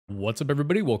What's up,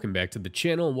 everybody? Welcome back to the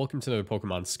channel and welcome to another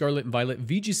Pokemon Scarlet and Violet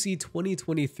VGC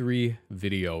 2023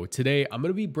 video. Today, I'm going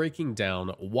to be breaking down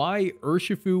why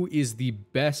URSHIFU is the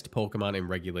best Pokemon in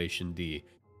Regulation D.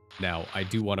 Now, I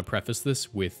do want to preface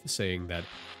this with saying that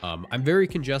I'm very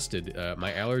congested.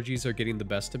 My allergies are getting the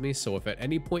best of me, so if at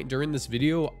any point during this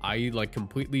video I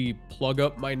completely plug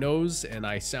up my nose and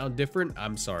I sound different,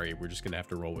 I'm sorry. We're just going to have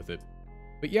to roll with it.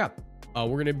 But yeah, we're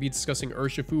going to be discussing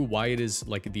URSHIFU, why it is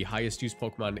the highest used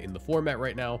Pokemon in the format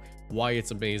right now, why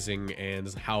it's amazing,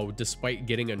 and how despite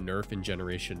getting a nerf in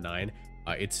Generation 9,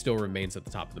 it still remains at the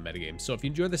top of the metagame. So if you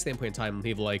enjoyed this standpoint in time,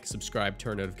 leave a like, subscribe,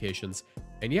 turn notifications,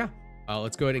 and yeah,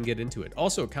 let's go ahead and get into it.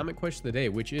 Also, comment question of the day,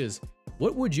 which is,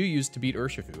 what would you use to beat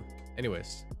URSHIFU?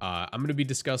 Anyways, I'm going to be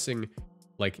discussing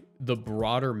the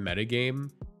broader metagame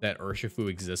that URSHIFU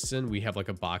exists in. We have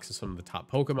a box of some of the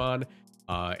top Pokemon.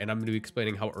 And I'm going to be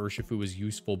explaining how URSHIFU is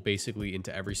useful basically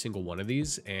into every single one of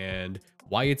these and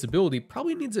why its ability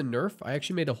probably needs a nerf. I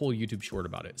actually made a whole YouTube short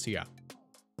about it. So yeah,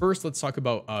 first let's talk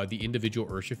about the individual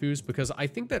URSHIFUs, because I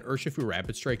think that URSHIFU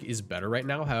Rapid Strike is better right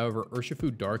now. However,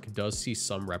 URSHIFU Dark does see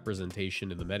some representation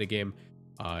in the metagame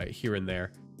here and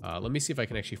there. Let me see if I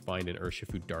can actually find an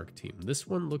URSHIFU Dark team. This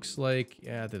one looks like,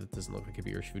 yeah, that doesn't look like it could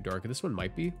be URSHIFU Dark. This one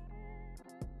might be.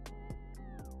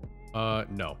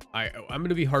 No, I'm going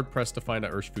to be hard pressed to find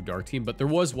an URSHIFU Dark team, but there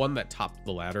was one that topped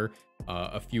the ladder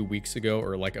a few weeks ago,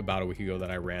 or about a week ago, that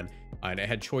I ran, and it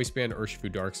had Choice Band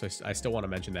URSHIFU Dark, so I still want to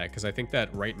mention that, because I think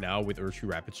that right now with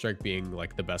URSHIFU Rapid Strike being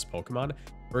the best Pokemon,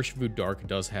 URSHIFU Dark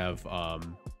does have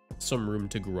some room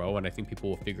to grow, and I think people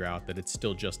will figure out that it's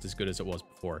still just as good as it was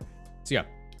before. So yeah,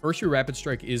 URSHIFU Rapid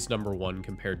Strike is #1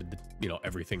 compared to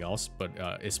everything else, but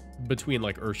it's between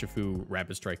URSHIFU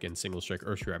Rapid Strike and Single Strike.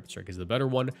 URSHIFU Rapid Strike is the better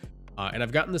one. And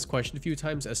I've gotten this question a few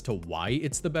times as to why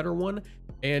it's the better one,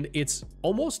 and it's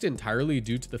almost entirely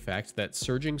due to the fact that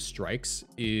Surging Strikes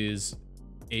is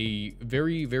a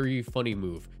very, very funny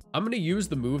move. I'm going to use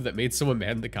the move that made someone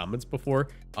mad in the comments before.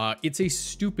 It's a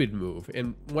stupid move,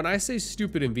 and when I say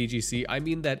stupid in VGC, I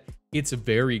mean that it's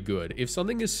very good. If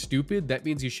something is stupid, that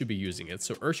means you should be using it.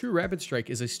 So URSHIFU Rapid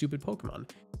Strike is a stupid Pokemon.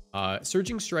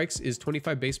 Surging Strikes is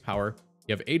 25 base power.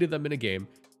 You have 8 of them in a game.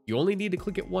 You only need to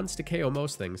click it once to KO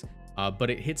most things,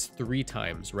 but it hits 3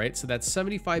 times, right? So that's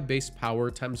 75 base power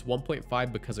times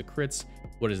 1.5 because of crits.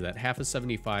 What is that? Half of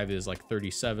 75 is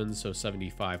 37, so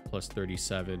 75 plus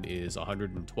 37 is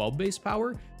 112 base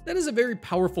power. That is a very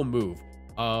powerful move.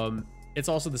 It's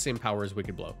also the same power as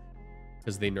Wicked Blow,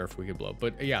 because they nerfed Wicked Blow.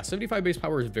 But yeah, 75 base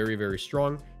power is very, very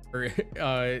strong. Or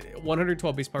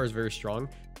 112 base power is very strong.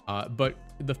 But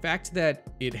the fact that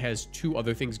it has 2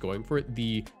 other things going for it,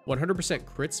 the 100%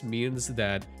 crits means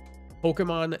that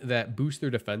Pokemon that boost their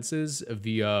defenses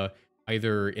via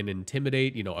either an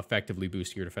Intimidate, effectively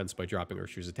boosting your defense by dropping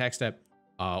URSHIFU's attack stat,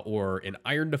 or an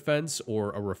Iron Defense,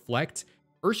 or a Reflect,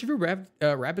 URSHIFU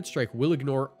Rapid Strike will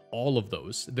ignore all of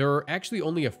those. There are actually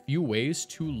only a few ways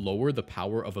to lower the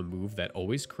power of a move that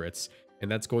always crits,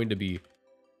 and that's going to be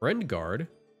Friend Guard,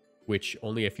 which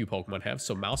only a few Pokemon have,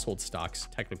 so Mousehold stocks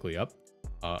technically up,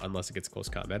 unless it gets close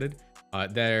combated.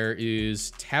 There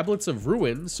is Tablets of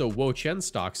Ruin, so wo-chien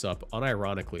stocks up,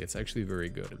 unironically. It's actually very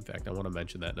good. In fact, I want to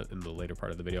mention that in the later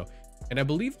part of the video. And I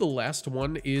believe the last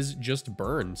one is just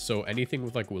Burn, so anything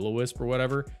with Will-O-Wisp or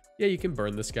whatever, yeah, you can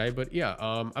burn this guy. But yeah,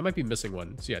 I might be missing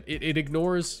one. So yeah, it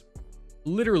ignores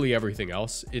literally everything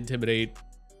else. Intimidate,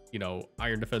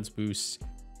 Iron Defense boosts,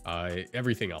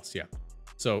 everything else, yeah.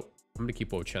 So I'm gonna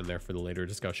keep wo-chien there for the later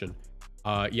discussion.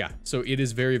 Yeah, so it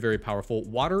is very, very powerful.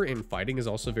 Water and fighting is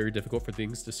also very difficult for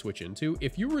things to switch into.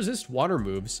 If you resist water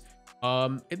moves,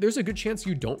 there's a good chance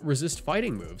you don't resist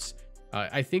fighting moves.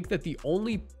 I think that the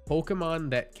only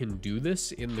Pokemon that can do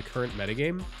this in the current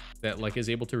metagame that is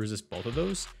able to resist both of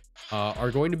those are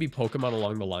going to be Pokemon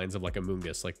along the lines of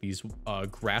Amoonguss, these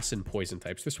grass and poison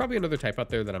types. There's probably another type out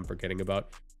there that I'm forgetting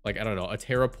about. I don't know, a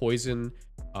Terra Poison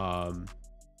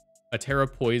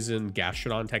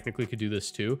Gastrodon technically could do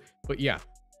this too. But yeah,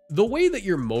 the way that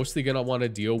you're mostly going to want to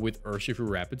deal with URSHIFU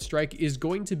Rapid Strike is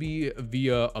going to be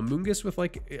via Amoonguss with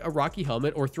a Rocky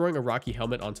Helmet, or throwing a Rocky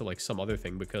Helmet onto some other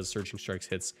thing, because Surging Strikes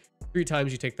hits 3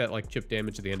 times. You take that chip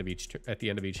damage at the end of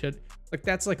each hit.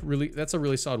 That's a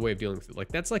really solid way of dealing with it.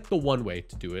 That's the one way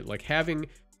to do it, having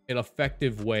an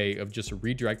effective way of just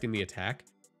redirecting the attack.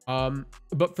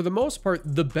 But for the most part,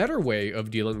 the better way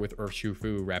of dealing with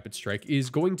URSHIFU Rapid Strike is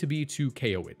going to be to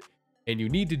KO it, and you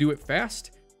need to do it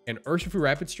fast. And URSHIFU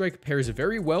Rapid Strike pairs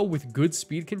very well with good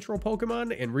speed control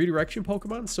Pokemon and redirection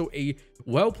Pokemon, so a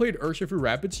well-played URSHIFU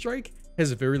Rapid Strike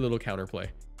has very little counterplay.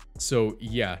 So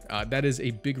yeah, that is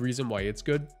a big reason why it's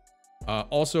good.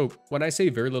 Also, when I say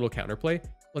very little counterplay,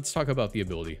 let's talk about the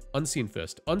ability. Unseen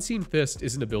Fist. Unseen Fist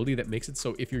is an ability that makes it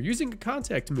so if you're using a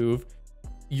contact move,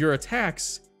 your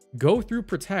attacks go through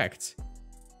protect,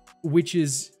 which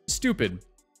is stupid.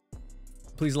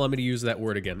 Please allow me to use that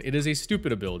word again. It is a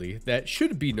stupid ability that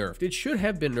should be nerfed. It should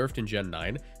have been nerfed in Gen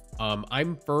 9.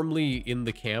 I'm firmly in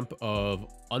the camp of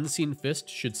Unseen Fist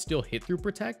should still hit through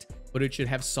protect, but it should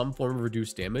have some form of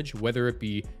reduced damage, whether it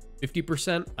be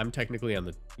 50%. I'm technically on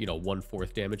the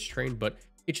 1/4 damage train, but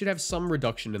it should have some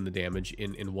reduction in the damage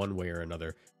in one way or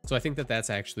another. So I think that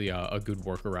that's actually a good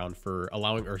workaround for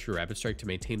allowing Urshifu Rapid Strike to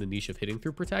maintain the niche of hitting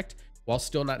through protect while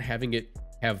still not having it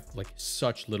have like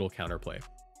such little counterplay.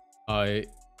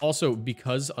 Also,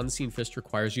 because Unseen Fist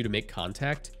requires you to make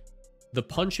contact, the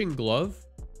punching glove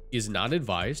is not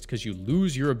advised because you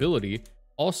lose your ability.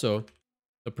 Also,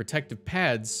 the protective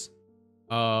pads,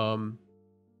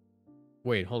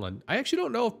 wait, hold on. I actually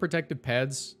don't know if protective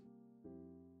pads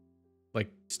like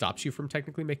stops you from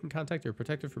technically making contact or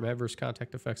protected from adverse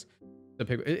contact effects.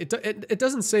 It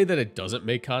doesn't say that it doesn't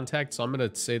make contact, so I'm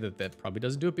gonna say that that probably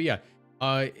doesn't do it. But yeah,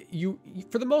 you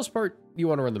for the most part you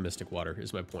want to run the Mystic Water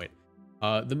is my point.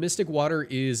 The Mystic Water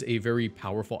is a very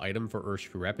powerful item for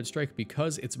Urshifu Rapid Strike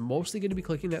because it's mostly going to be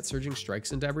clicking that Surging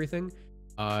Strikes into everything.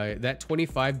 That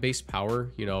 25 base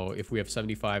power, you know, if we have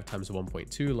 75 times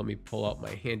 1.2, let me pull out my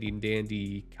handy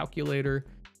dandy calculator.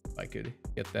 If I could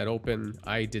get that open.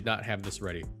 I did not have this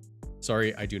ready.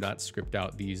 Sorry, I do not script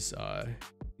out these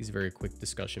very quick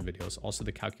discussion videos. Also,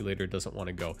 the calculator doesn't want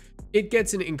to go. It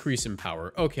gets an increase in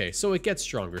power. Okay, so it gets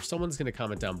stronger. Someone's going to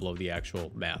comment down below the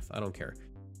actual math. I don't care.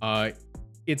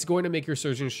 It's going to make your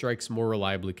Surging Strikes more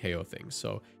reliably KO things.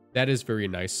 So that is very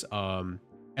nice.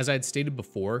 As I had stated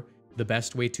before, the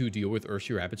best way to deal with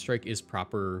Urshifu Rapid Strike is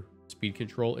proper speed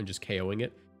control and just KOing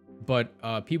it. But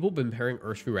people have been pairing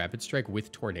Urshifu Rapid Strike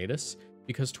with Tornadus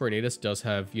because Tornadus does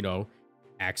have, you know,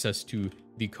 access to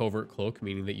the Covert Cloak,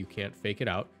 meaning that you can't fake it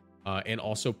out, and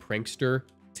also Prankster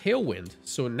Tailwind.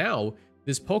 So now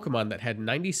this Pokemon that had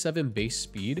 97 base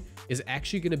speed is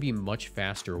actually going to be much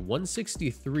faster.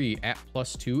 163 at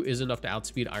 +2 is enough to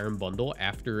outspeed Iron Bundle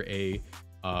after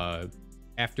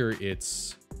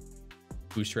its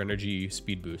booster energy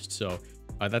speed boost. So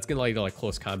that's going to allow you to like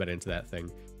close combat into that thing.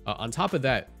 On top of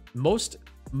that, most,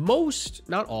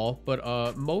 not all,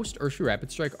 but most Urshifu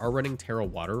Rapid Strike are running Terra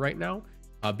Water right now.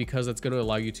 Because that's going to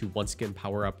allow you to once again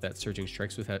power up that Surging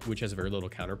Strikes which has very little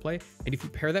counterplay. And if you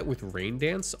pair that with Rain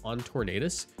Dance on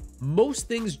Tornadus, most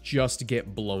things just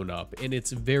get blown up, and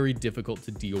it's very difficult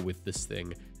to deal with this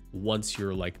thing once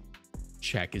your like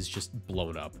check is just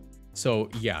blown up. So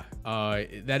yeah,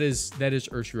 that is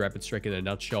Urshifu Rapid Strike in a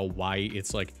nutshell. Why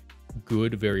it's like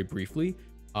good very briefly.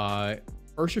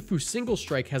 Urshifu Single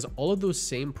Strike has all of those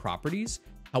same properties.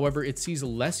 However, it sees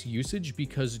less usage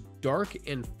because Dark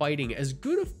and Fighting, as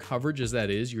good of coverage as that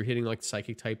is, you're hitting like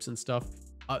Psychic types and stuff.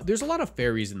 There's a lot of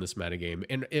fairies in this metagame,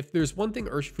 and if there's one thing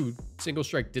Urshifu Single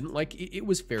Strike didn't like, it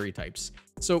was fairy types.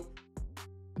 So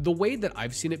the way that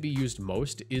I've seen it be used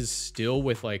most is still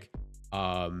with like,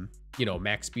 you know,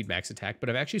 max speed, max attack, but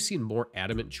I've actually seen more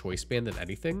Adamant Choice Band than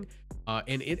anything.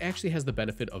 And it actually has the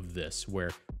benefit of this,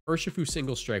 where Urshifu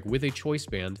Single Strike with a Choice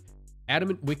Band,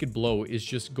 Adamant Wicked Blow is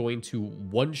just going to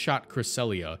one-shot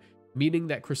Cresselia, meaning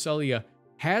that Cresselia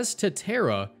has to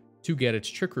Terra to get its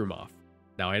Trick Room off.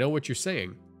 Now, I know what you're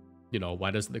saying. You know,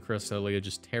 why doesn't the Cresselia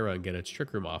just Terra and get its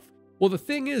Trick Room off? Well, the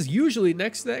thing is, usually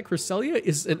next to that Cresselia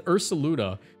is an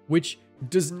Ursaluna, which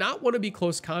does not want to be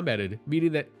close combated,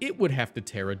 meaning that it would have to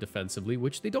Terra defensively,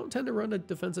 which they don't tend to run a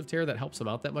defensive Terra that helps them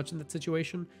out that much in that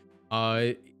situation.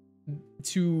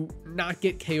 To not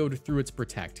get KO'd through its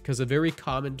Protect, because a very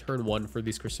common turn 1 for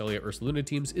these Cresselia Ursaluna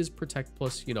teams is Protect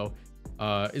plus, you know,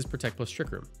 Protect plus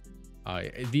Trick Room.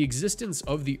 The existence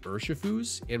of the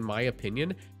Urshifus, in my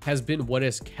opinion, has been what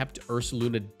has kept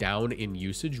Ursaluna down in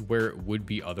usage where it would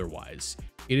be otherwise.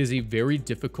 It is a very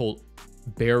difficult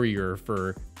barrier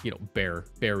for, you know,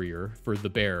 barrier for the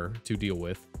bear to deal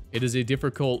with. It is a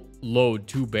difficult load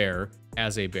to bear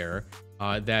as a bear.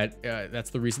 That's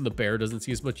the reason the bear doesn't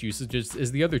see as much usage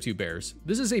as the other two bears.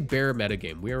 This is a bear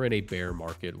metagame. We are in a bear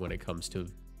market when it comes to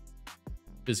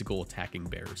physical attacking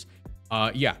bears.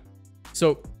 Yeah,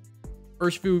 so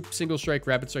Urshifu, Single Strike,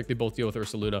 Rapid Strike, they both deal with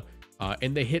Ursaluna,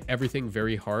 and they hit everything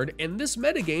very hard. And this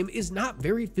metagame is not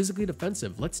very physically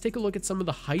defensive. Let's take a look at some of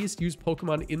the highest used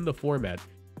Pokemon in the format.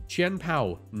 Qian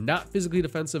Pao, not physically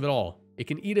defensive at all. It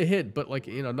can eat a hit, but like,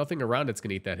 you know, nothing around it's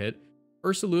gonna eat that hit.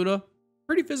 Ursaluna,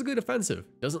 pretty physically defensive.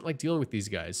 Doesn't like dealing with these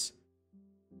guys.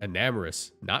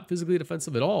 Enamorous, not physically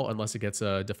defensive at all unless it gets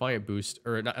a Defiant boost,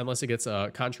 or not, unless it gets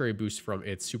a Contrary boost from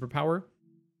its superpower.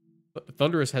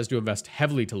 Thunderous has to invest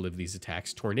heavily to live these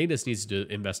attacks. Tornadus needs to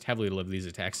invest heavily to live these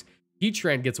attacks.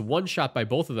 Heatran gets one shot by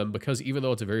both of them because even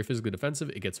though it's a very physically defensive,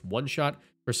 it gets one shot.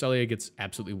 Cresselia gets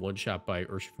absolutely one shot by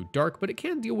Urshifu Dark, but it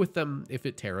can deal with them if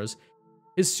it terras.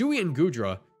 Hisui and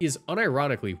Gudra is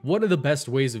unironically one of the best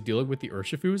ways of dealing with the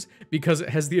Urshifus because it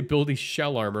has the ability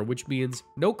Shell Armor, which means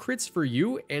no crits for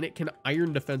you, and it can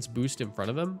Iron Defense boost in front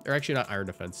of them. Or actually not Iron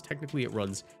Defense. Technically it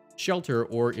runs Shelter,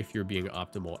 or if you're being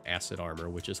optimal, Acid Armor,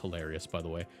 which is hilarious, by the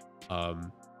way.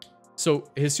 So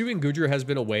Hisui and Gudra has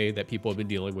been a way that people have been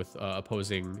dealing with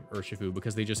opposing Urshifu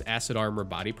because they just Acid Armor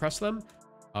body press them,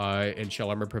 and Shell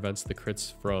Armor prevents the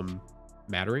crits from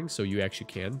mattering, so you actually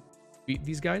can beat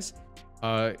these guys.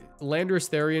 Landorus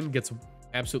Therian gets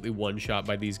absolutely one shot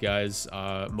by these guys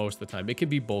most of the time. It can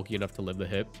be bulky enough to live the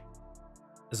hit.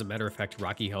 As a matter of fact,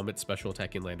 Rocky Helmet special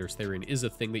attacking Landorus Therian is a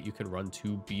thing that you can run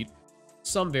to beat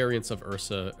some variants of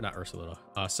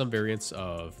some variants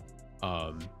of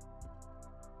Urshifu.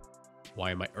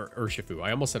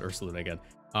 I almost said Ursulina again.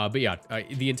 But yeah,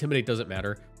 the Intimidate doesn't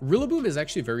matter. Rillaboom is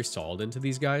actually very solid into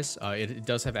these guys. It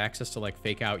does have access to like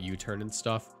fake out U-turn and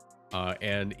stuff.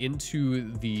 And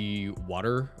into the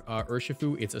water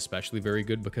Urshifu, it's especially very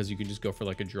good because you can just go for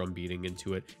like a drum beating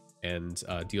into it and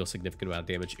deal significant amount of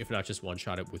damage, if not just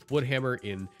one-shot it with Wood Hammer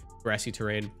in grassy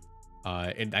terrain.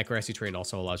 And that grassy terrain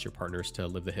also allows your partners to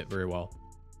live the hit very well.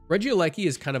 Regieleki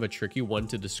is kind of a tricky one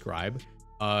to describe.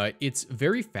 It's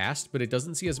very fast, but it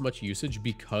doesn't see as much usage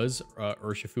because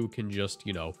Urshifu can just,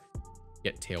 you know,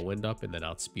 get Tailwind up and then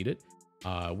outspeed it.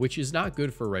 Which is not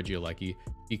good for Regieleki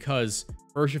because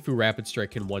Urshifu Rapid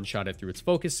Strike can one-shot it through its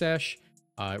Focus Sash.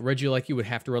 Regieleki would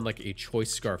have to run like a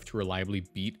Choice Scarf to reliably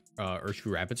beat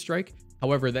Urshifu Rapid Strike.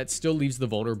 However, that still leaves the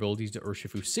vulnerability to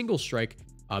Urshifu Single Strike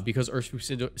because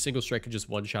Urshifu Single Strike can just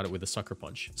one-shot it with a Sucker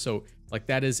Punch. So like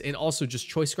that is, and also just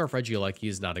Choice Scarf Regieleki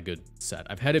is not a good set.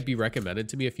 I've had it be recommended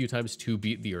to me a few times to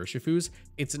beat the Urshifus.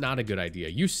 It's not a good idea.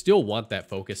 You still want that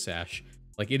Focus Sash.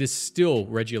 Like, it is still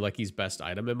Regieleki's best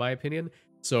item, in my opinion.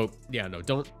 So, yeah, no,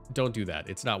 don't do that.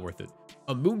 It's not worth it.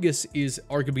 Amoonguss is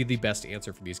arguably the best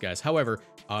answer for these guys. However,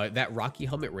 that Rocky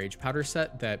Helmet Rage Powder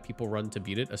set that people run to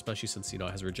beat it, especially since, you know,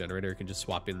 it has a Regenerator, it can just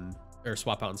swap in, or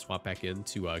swap out and swap back in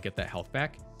to get that health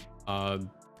back.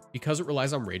 Because it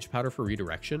relies on Rage Powder for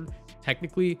redirection,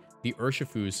 technically, the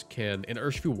Urshifus can, and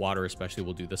Urshifu Water especially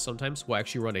will do this sometimes, will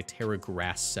actually run a Terra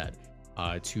Grass set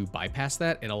to bypass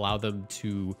that and allow them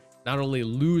to not only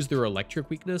lose their electric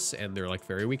weakness and their like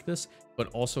fairy weakness, but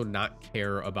also not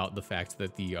care about the fact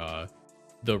that the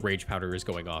rage powder is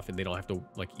going off and they don't have to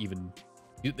like even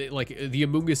like the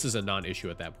Amoonguss is a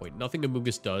non-issue at that point. Nothing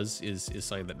Amoonguss does is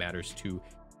something that matters to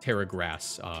Terra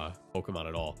Grass Pokemon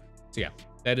at all. So yeah,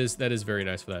 that is very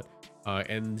nice for that.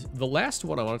 And the last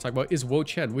one I want to talk about is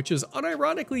wo-chien, which is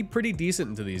unironically pretty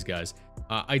decent into these guys.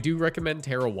 I do recommend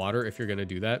Terra Water if you're going to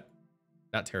do that.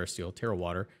 Not Terra Steel, Terra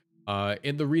Water.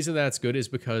 And the reason that's good is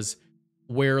because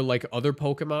where like other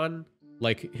Pokemon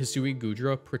like Hisui and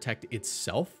Gudra protect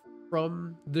itself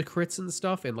from the crits and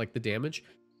stuff and like the damage,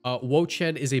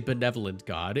 wo-chien is a benevolent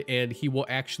god and he will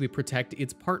actually protect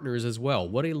its partners as well.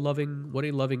 What a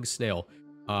loving snail.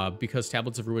 Because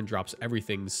Tablets of Ruin drops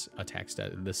everything's attack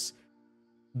stat in this.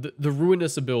 The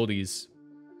ruinous abilities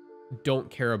don't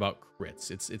care about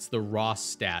crits. It's the raw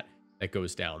stat that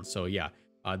goes down. So yeah.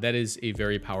 That is a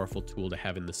very powerful tool to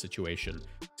have in this situation.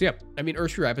 So yeah, I mean,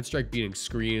 Urshifu Rapid Strike beating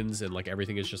screens and like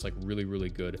everything is just like really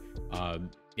good.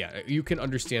 Yeah, you can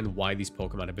understand why these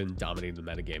Pokemon have been dominating the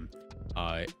metagame.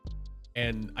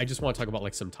 And I just want to talk about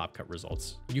like some top cut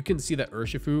results. You can see that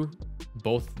Urshifu,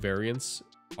 both variants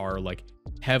are like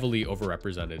heavily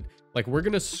overrepresented. Like we're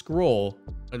going to scroll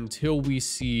until we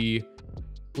see,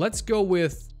 let's go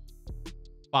with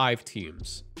 5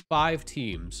 teams. 5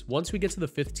 teams. Once we get to the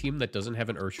 5th team that doesn't have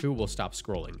an Urshifu, we'll stop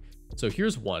scrolling. So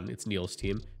here's 1, it's Neil's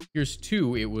team. Here's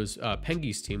 2, it was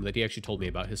Pengi's team that he actually told me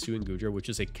about, Hisui and Gudra, which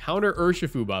is a counter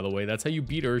Urshifu, by the way. That's how you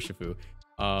beat Urshifu.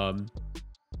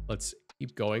 Let's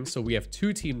keep going. So we have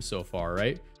 2 teams so far,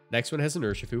 right? Next one has an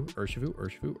Urshifu. Urshifu,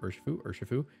 Urshifu, Urshifu,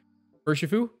 Urshifu.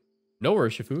 Urshifu, no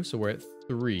Urshifu, so we're at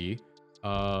 3.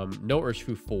 No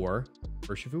Urshifu, 4.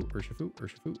 Urshifu, Urshifu,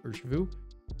 Urshifu, Urshifu,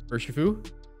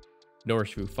 Urshifu. No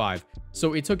Urshifu, 5.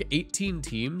 So it took 18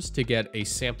 teams to get a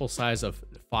sample size of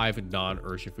 5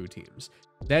 non-Urshifu teams.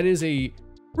 That is a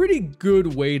pretty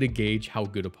good way to gauge how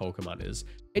good a Pokemon is.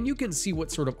 And you can see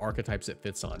what sort of archetypes it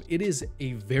fits on. It is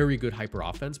a very good hyper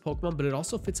offense Pokemon, but it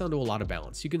also fits onto a lot of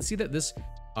balance. You can see that this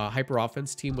hyper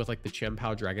offense team with like the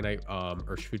Chien-Pao Dragonite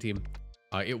Urshifu team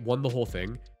It won the whole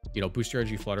thing. You know, boost your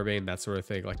energy, Flutterbane, that sort of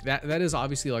thing. Like that is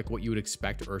obviously like what you would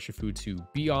expect URSHIFU to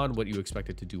be on, what you expect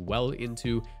it to do well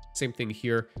into. Same thing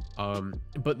here.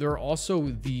 But there are also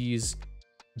these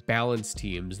balance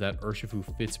teams that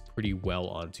URSHIFU fits pretty well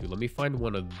onto. Let me find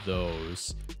one of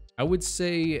those. I would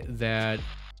say that,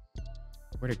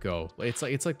 where'd it go? It's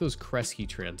like those Crest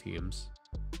Heatran teams.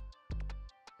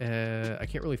 I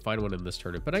can't really find one in this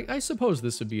tournament, but I suppose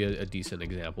this would be a decent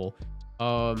example.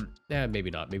 Maybe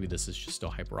not. Maybe this is just still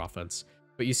hyper offense.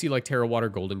 But you see like Terra Water,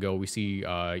 Golden Go. We see,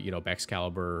 you know,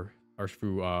 Baxcalibur,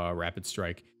 URSHIFU, Rapid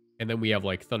Strike. And then we have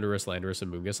like Thundurus, Landorus,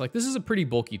 and Moongus. Like this is a pretty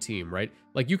bulky team, right?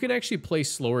 Like you can actually play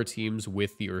slower teams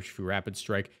with the URSHIFU Rapid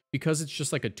Strike because it's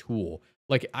just like a tool.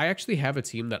 Like I actually have a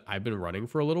team that I've been running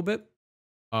for a little bit.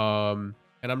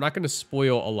 And I'm not going to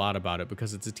spoil a lot about it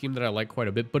because it's a team that I like quite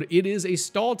a bit, but it is a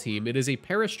stall team. It is a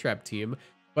Perish Trap team,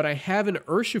 but I have an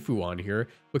URSHIFU on here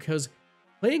because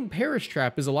playing Perish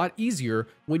Trap is a lot easier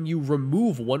when you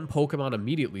remove one Pokemon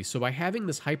immediately. So by having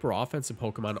this hyper offensive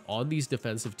Pokemon on these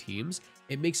defensive teams,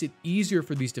 it makes it easier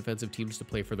for these defensive teams to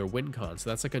play for their win con.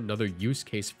 So that's like another use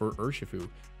case for URSHIFU.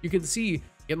 You can see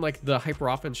in like the hyper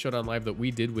offense showdown live that we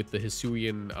did with the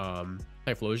Hisuian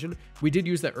Typhlosion, we did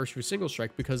use that URSHIFU Single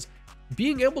Strike because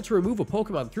being able to remove a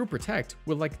Pokemon through Protect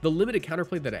with like the limited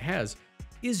counterplay that it has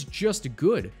is just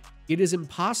good. It is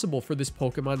impossible for this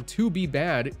Pokemon to be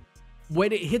bad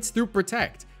when it hits through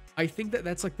Protect. I think that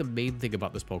that's like the main thing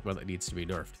about this Pokemon that needs to be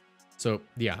nerfed. So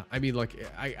yeah, I mean, like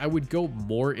I would go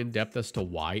more in depth as to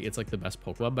why it's like the best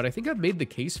Pokemon, but I think I've made the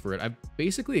case for it. I've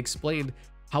basically explained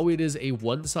how it is a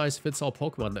one-size-fits-all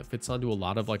Pokemon that fits onto a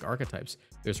lot of like archetypes.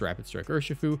 There's Rapid Strike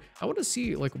URSHIFU. I want to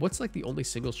see like what's like the only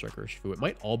single strike URSHIFU. It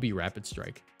might all be Rapid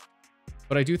Strike,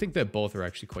 but I do think that both are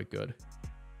actually quite good.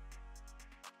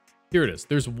 Here it is.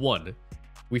 There's one.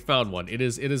 We found one. It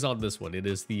is on this one. It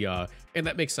is the and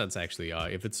that makes sense actually.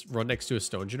 If it's run next to a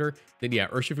Stonjourner, then yeah,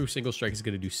 URSHIFU Single Strike is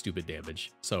going to do stupid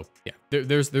damage. So yeah,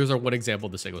 there's our one example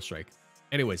of the Single Strike.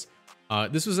 Anyways,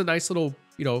 this was a nice little,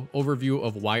 you know, overview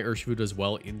of why URSHIFU does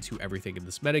well into everything in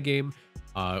this metagame,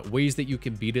 ways that you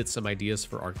can beat it, some ideas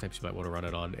for archetypes you might want to run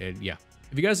it on. And yeah,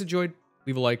 if you guys enjoyed,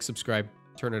 leave a like, subscribe,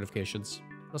 turn notifications.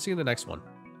 I'll see you in the next one.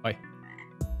 Bye.